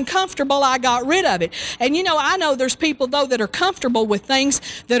me uncomfortable, I got rid of it. And I know there's people though that are comfortable with things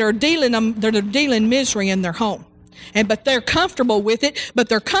that are dealing misery in their home. But they're comfortable with it,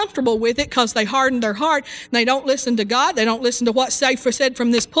 because they hardened their heart. They don't listen to God. They don't listen to what's said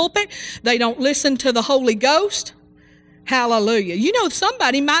from this pulpit. They don't listen to the Holy Ghost. Hallelujah.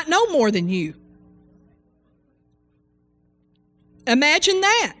 Somebody might know more than you. Imagine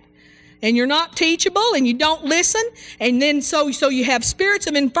that. And you're not teachable and you don't listen. And then so you have spirits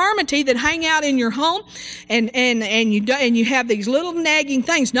of infirmity that hang out in your home, and you have these little nagging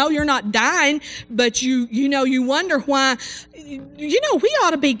things. No, you're not dying, but you wonder why. We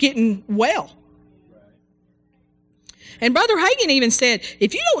ought to be getting well. And Brother Hagin even said,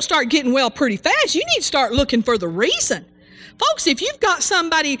 if you don't start getting well pretty fast, you need to start looking for the reason. Folks, if you've got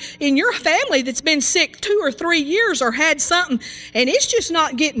somebody in your family that's been sick 2 or 3 years or had something and it's just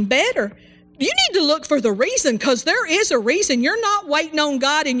not getting better, you need to look for the reason, because there is a reason. You're not waiting on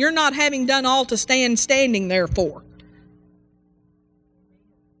God and you're not having done all to standing there for.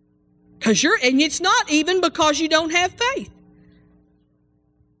 And it's not even because you don't have faith.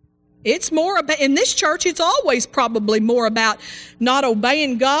 It's more about, in this church, it's always probably more about not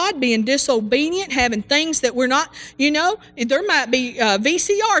obeying God, being disobedient, having things that we're not, there might be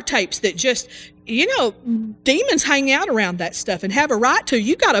VCR tapes that just, demons hang out around that stuff and have a right to.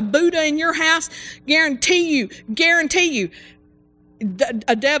 You got a Buddha in your house, guarantee you,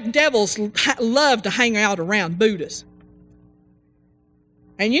 devils love to hang out around Buddhas.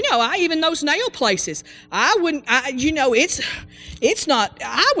 And even those nail places, it's not,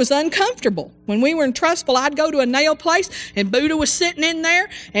 I was uncomfortable. When we were in Trustful, I'd go to a nail place and Buddha was sitting in there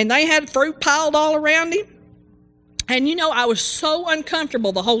and they had fruit piled all around him. And I was so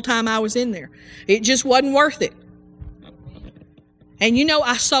uncomfortable the whole time I was in there. It just wasn't worth it. And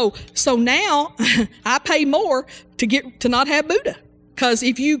so now I pay more to not have Buddha. Because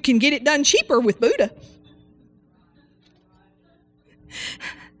if you can get it done cheaper with Buddha,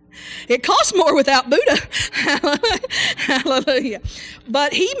 it costs more without Buddha. Hallelujah.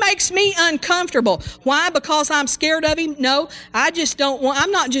 But he makes me uncomfortable. Why? Because I'm scared of him? No, I just don't want, I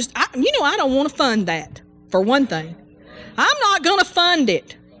don't want to fund that, for one thing. I'm not going to fund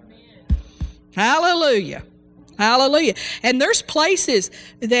it. Hallelujah. Hallelujah. And there's places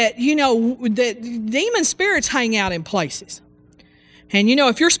that, that demon spirits hang out in places. And,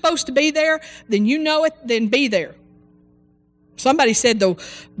 if you're supposed to be there, then then be there. Somebody said the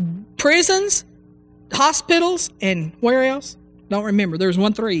prisons, hospitals, and where else? Don't remember. There's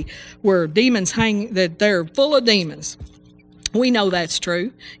 3 where demons hang, that they're full of demons. We know that's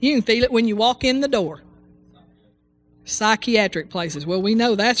true. You can feel it when you walk in the door. Psychiatric places. Well, we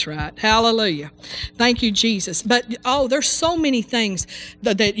know that's right. Hallelujah. Thank you, Jesus. But, there's so many things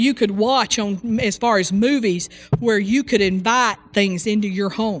that you could watch on as far as movies where you could invite things into your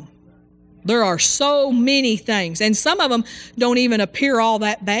home. There are so many things, and some of them don't even appear all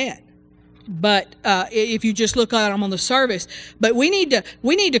that bad. But if you just look at them on the surface, but we need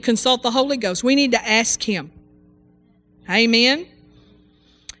to consult the Holy Ghost. We need to ask Him. Amen.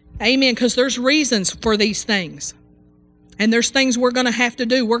 Amen. Because there's reasons for these things. And there's things we're going to have to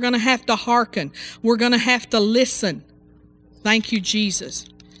do. We're going to have to hearken. We're going to have to listen. Thank you, Jesus.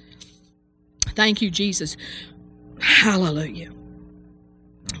 Thank you, Jesus. Hallelujah.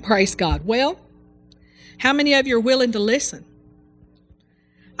 Praise God. Well, how many of you are willing to listen?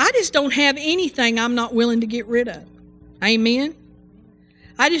 I just don't have anything I'm not willing to get rid of. Amen.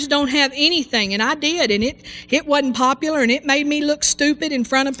 I just don't have anything, and I did, and it wasn't popular, and it made me look stupid in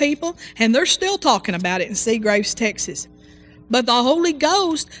front of people, and they're still talking about it in Seagraves, Texas. But the Holy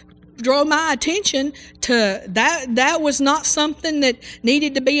Ghost drew my attention to that. That was not something that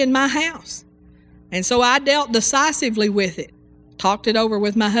needed to be in my house. And so I dealt decisively with it. Talked it over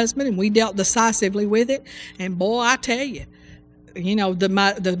with my husband, and we dealt decisively with it. And boy, I tell you,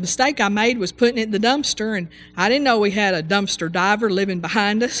 the mistake I made was putting it in the dumpster, and I didn't know we had a dumpster diver living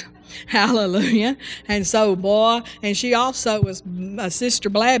behind us. Hallelujah. And so, boy, and she also was a Sister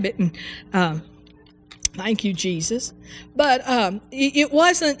Blabbit, and thank you, Jesus. But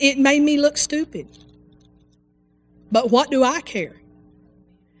it made me look stupid. But what do I care?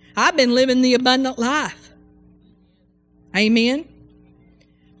 I've been living the abundant life. Amen.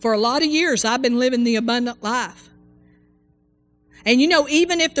 For a lot of years, I've been living the abundant life. And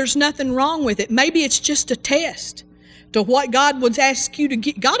even if there's nothing wrong with it, maybe it's just a test to what God would ask you to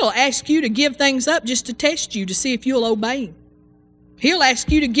give. God will ask you to give things up just to test you, to see if you'll obey Him. He'll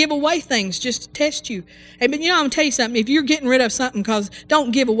ask you to give away things just to test you. But I'm going to tell you something. If you're getting rid of something,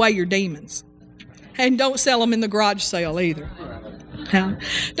 don't give away your demons. And don't sell them in the garage sale either.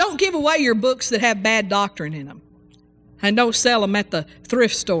 Don't give away your books that have bad doctrine in them. And don't sell them at the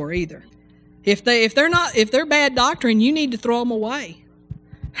thrift store either. If they're bad doctrine, you need to throw them away.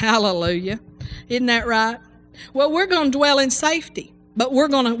 Hallelujah. Isn't that right? Well, we're going to dwell in safety, but we're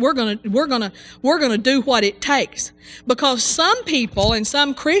going to do what it takes, because some people and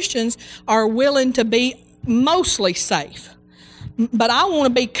some Christians are willing to be mostly safe, but I want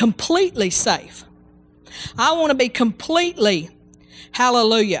to be completely safe. I want to be completely,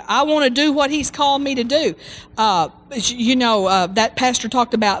 hallelujah, I want to do what He's called me to do. That pastor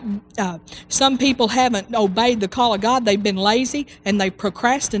talked about some people haven't obeyed the call of God. They've been lazy and they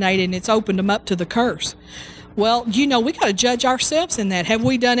procrastinated, and it's opened them up to the curse. Well, we got to judge ourselves in that. Have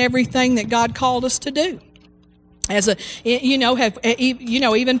we done everything that God called us to do? Even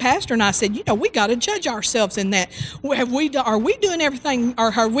Pastor and I said, we got to judge ourselves in that. Are we doing everything,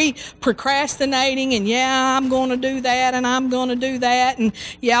 or are we procrastinating? And I'm going to do that, and I'm going to do that, and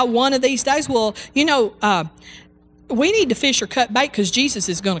one of these days. Well, we need to fish or cut bait, because Jesus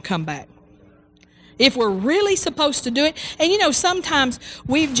is going to come back. If we're really supposed to do it, and sometimes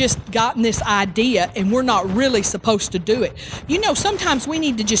we've just gotten this idea, and we're not really supposed to do it. Sometimes we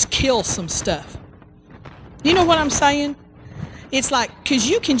need to just kill some stuff. You know what I'm saying? It's like, because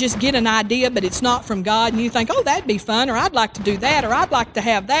you can just get an idea, but it's not from God, and you think, oh, that'd be fun, or I'd like to do that, or I'd like to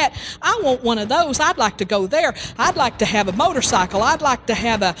have that. I want one of those. I'd like to go there. I'd like to have a motorcycle. I'd like to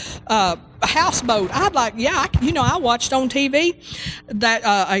have a houseboat. I'd like, yeah, I watched on TV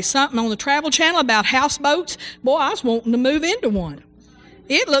that something on the Travel Channel about houseboats. Boy, I was wanting to move into one.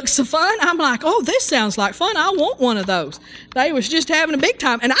 It looks so fun. I'm like, oh, this sounds like fun. I want one of those. They was just having a big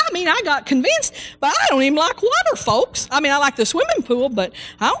time. And I got convinced, but I don't even like water, folks. I like the swimming pool, but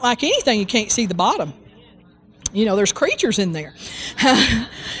I don't like anything you can't see the bottom. There's creatures in there.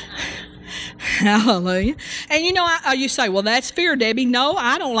 Hallelujah. And you say, well, that's fear, Debbie. No,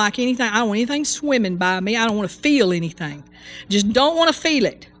 I don't like anything. I don't want anything swimming by me. I don't want to feel anything. Just don't want to feel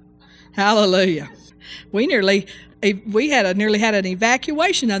it. Hallelujah. We nearly had an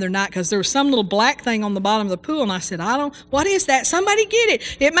evacuation the other night because there was some little black thing on the bottom of the pool, and I said, what is that? Somebody get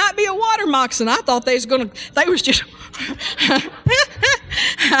it. It might be a water moccasin. I thought they was just,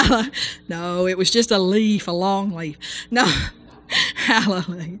 no, it was just a long leaf. No,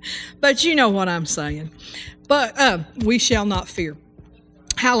 hallelujah. But you know what I'm saying. But we shall not fear.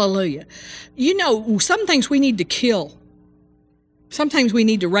 Hallelujah. Some things we need to kill. Sometimes we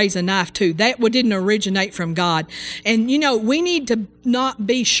need to raise a knife too. That didn't originate from God. And we need to not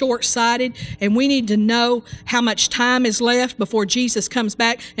be short-sighted, and we need to know how much time is left before Jesus comes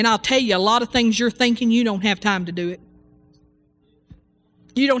back. And I'll tell you, a lot of things you're thinking, you don't have time to do it.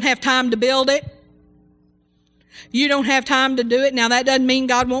 You don't have time to build it. You don't have time to do it. Now, that doesn't mean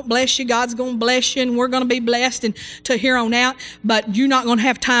God won't bless you. God's going to bless you, and we're going to be blessed and to here on out, but you're not going to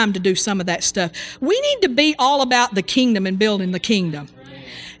have time to do some of that stuff. We need to be all about the kingdom and building the kingdom.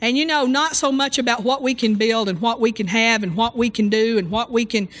 And, not so much about what we can build and what we can have and what we can do and what we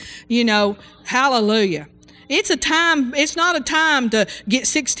can, hallelujah. It's not a time to get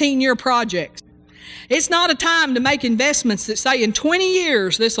 16-year projects. It's not a time to make investments that say in 20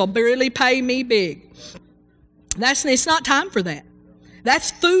 years, this will really pay me big. It's not time for that.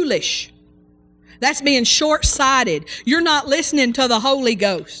 That's foolish. That's being short-sighted. You're not listening to the Holy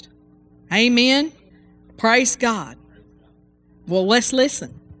Ghost. Amen. Praise God. Well, let's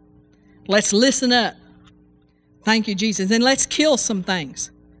listen. Let's listen up. Thank you, Jesus. And let's kill some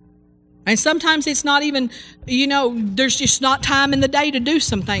things. And sometimes it's not even, there's just not time in the day to do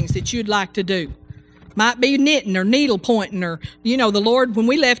some things that you'd like to do. Might be knitting or needle pointing or, the Lord, when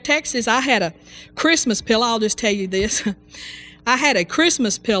we left Texas, I had a Christmas pillow. I'll just tell you this. I had a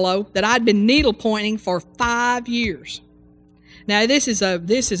Christmas pillow that I'd been needle pointing for 5 years. Now, this is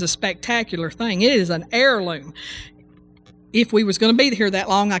a spectacular thing. It is an heirloom. If we was going to be here that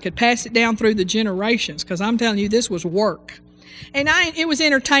long, I could pass it down through the generations, because I'm telling you, this was work. And it was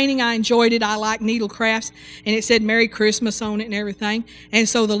entertaining. I enjoyed it. I like needle crafts. And it said Merry Christmas on it and everything. And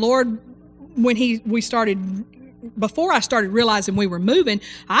so the Lord, before I started realizing we were moving,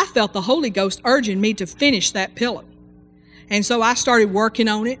 I felt the Holy Ghost urging me to finish that pillow. And so I started working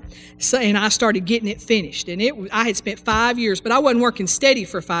on it, and I started getting it finished. And I had spent 5 years, but I wasn't working steady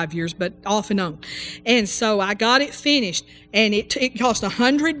for 5 years, but off and on. And so I got it finished, and it cost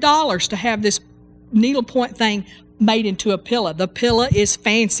 $100 to have this needlepoint thing made into a pillow. The pillow is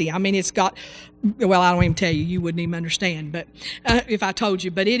fancy. It's got, well, I don't even tell you. You wouldn't even understand, but if I told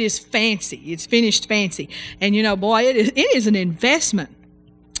you. But it is fancy. It's finished fancy. And, boy, it is an investment.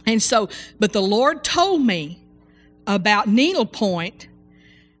 And so, but the Lord told me about needlepoint.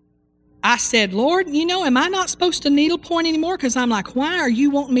 I said, Lord, am I not supposed to needlepoint anymore? Because I'm like, why are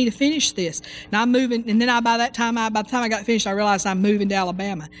you wanting me to finish this? And I'm moving. And then by the time I got finished, I realized I'm moving to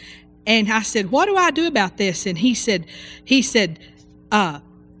Alabama. And I said, what do I do about this? And he said, he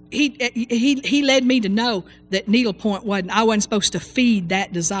led me to know that needlepoint I wasn't supposed to feed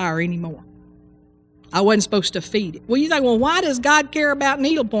that desire anymore. I wasn't supposed to feed it. Well, you think, well, why does God care about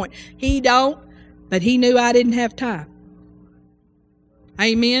needlepoint? He don't, but he knew I didn't have time.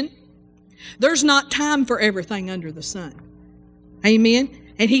 Amen. There's not time for everything under the sun. Amen.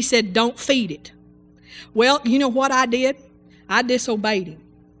 And he said, don't feed it. Well, you know what I did? I disobeyed him.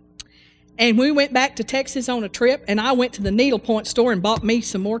 And we went back to Texas on a trip, and I went to the needlepoint store and bought me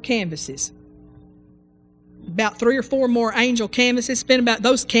some more canvases. About 3 or 4 more angel canvases.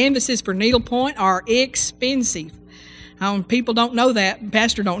 Those canvases for needlepoint are expensive. People don't know that.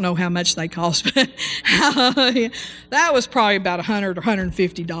 Pastor don't know how much they cost. But that was probably about $100 or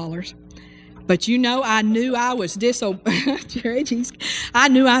 $150. But I knew I was I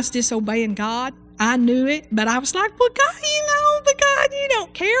knew I was disobeying God. I knew it, but I was like, well, God, God, you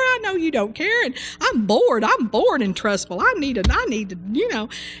don't care. I know you don't care. And I'm bored and trustful. I need to,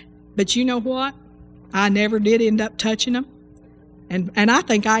 But you know what? I never did end up touching them. And I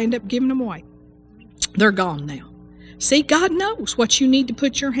think I ended up giving them away. They're gone now. See, God knows what you need to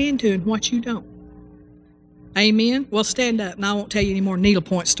put your hand to and what you don't. Amen? Well, stand up, and I won't tell you any more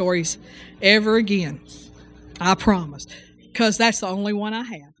needlepoint stories ever again. I promise. Because that's the only one I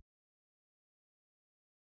have.